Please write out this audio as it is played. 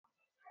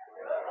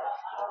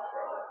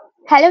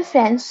Hello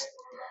friends,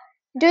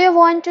 do you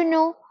want to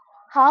know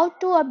how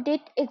to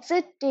update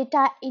exit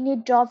data in a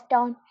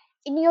dropdown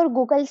in your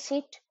Google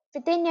Sheet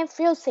within a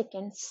few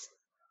seconds?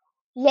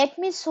 Let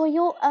me show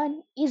you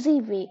an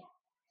easy way.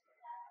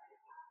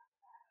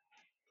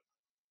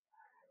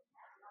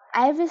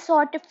 I have a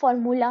sort of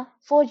formula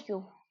for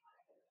you.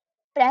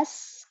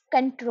 Press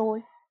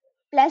Ctrl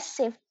plus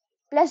Shift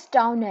plus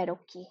down arrow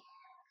key.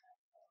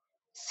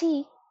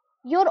 See,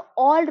 your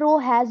all row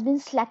has been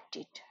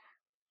selected.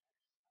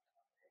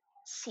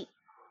 See,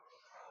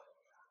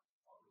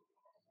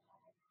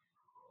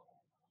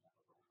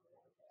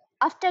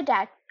 after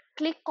that,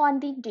 click on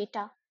the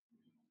data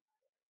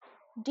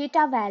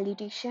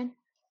validation,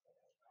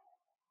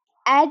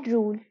 add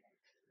rule,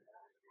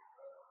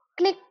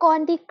 click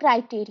on the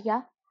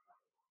criteria.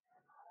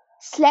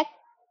 Select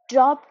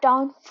drop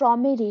down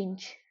from a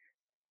range.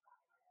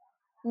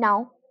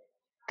 Now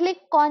click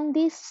on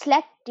the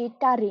select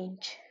data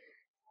range.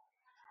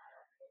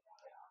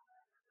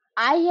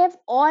 I have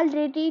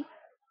already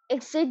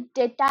exit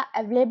data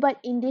available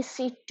in the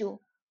sheet 2.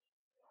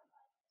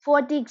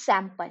 For the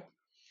example,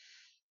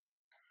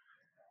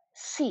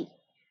 C.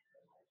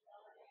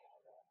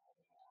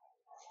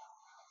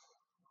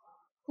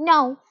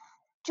 Now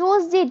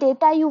choose the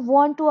data you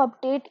want to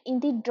update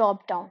in the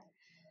drop down.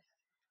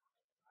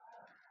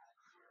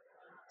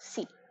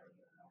 C.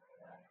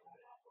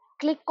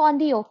 Click on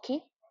the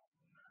OK.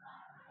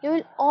 You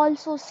will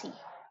also see.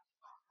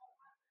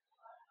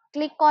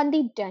 Click on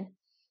the done.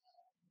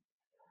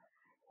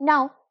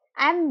 Now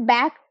I am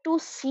back to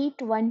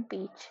sheet 1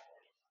 page.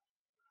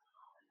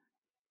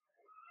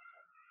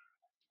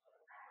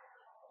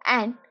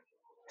 And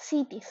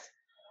see this.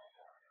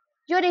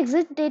 Your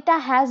exit data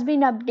has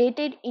been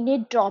updated in a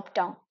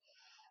drop-down.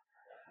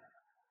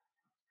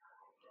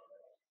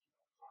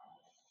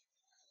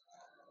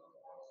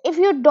 If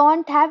you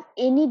don't have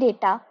any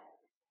data,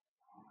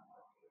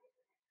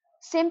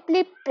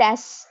 simply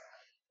press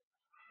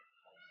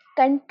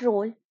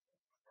Ctrl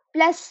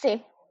plus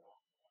Shift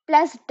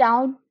plus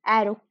down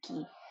arrow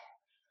key.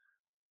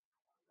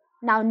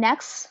 Now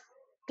next,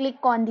 click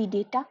on the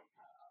data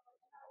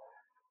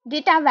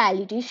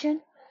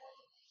validation,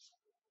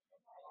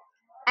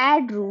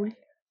 add rule,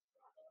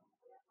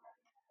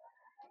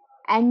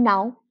 and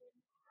now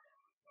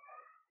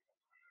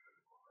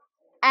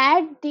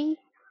add the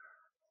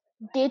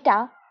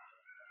data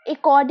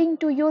according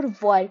to your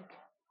work.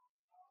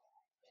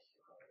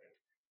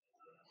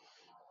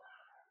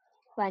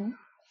 1.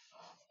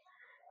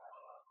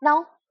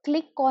 Now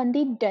click on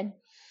the done.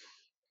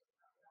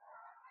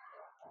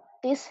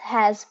 This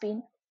has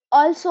been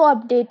also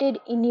updated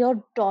in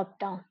your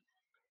drop-down.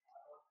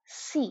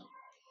 See,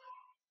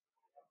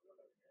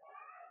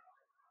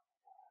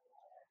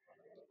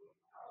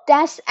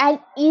 that's an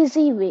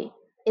easy way,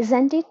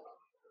 isn't it?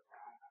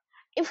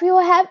 If you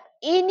have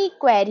any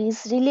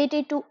queries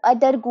related to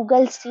other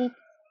Google Sheet,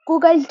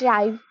 Google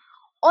Drive,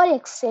 or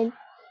Excel,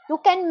 you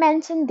can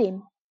mention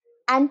them.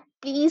 And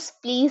please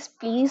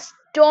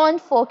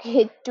don't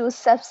forget to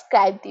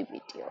subscribe the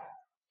video.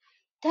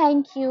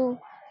 Thank you.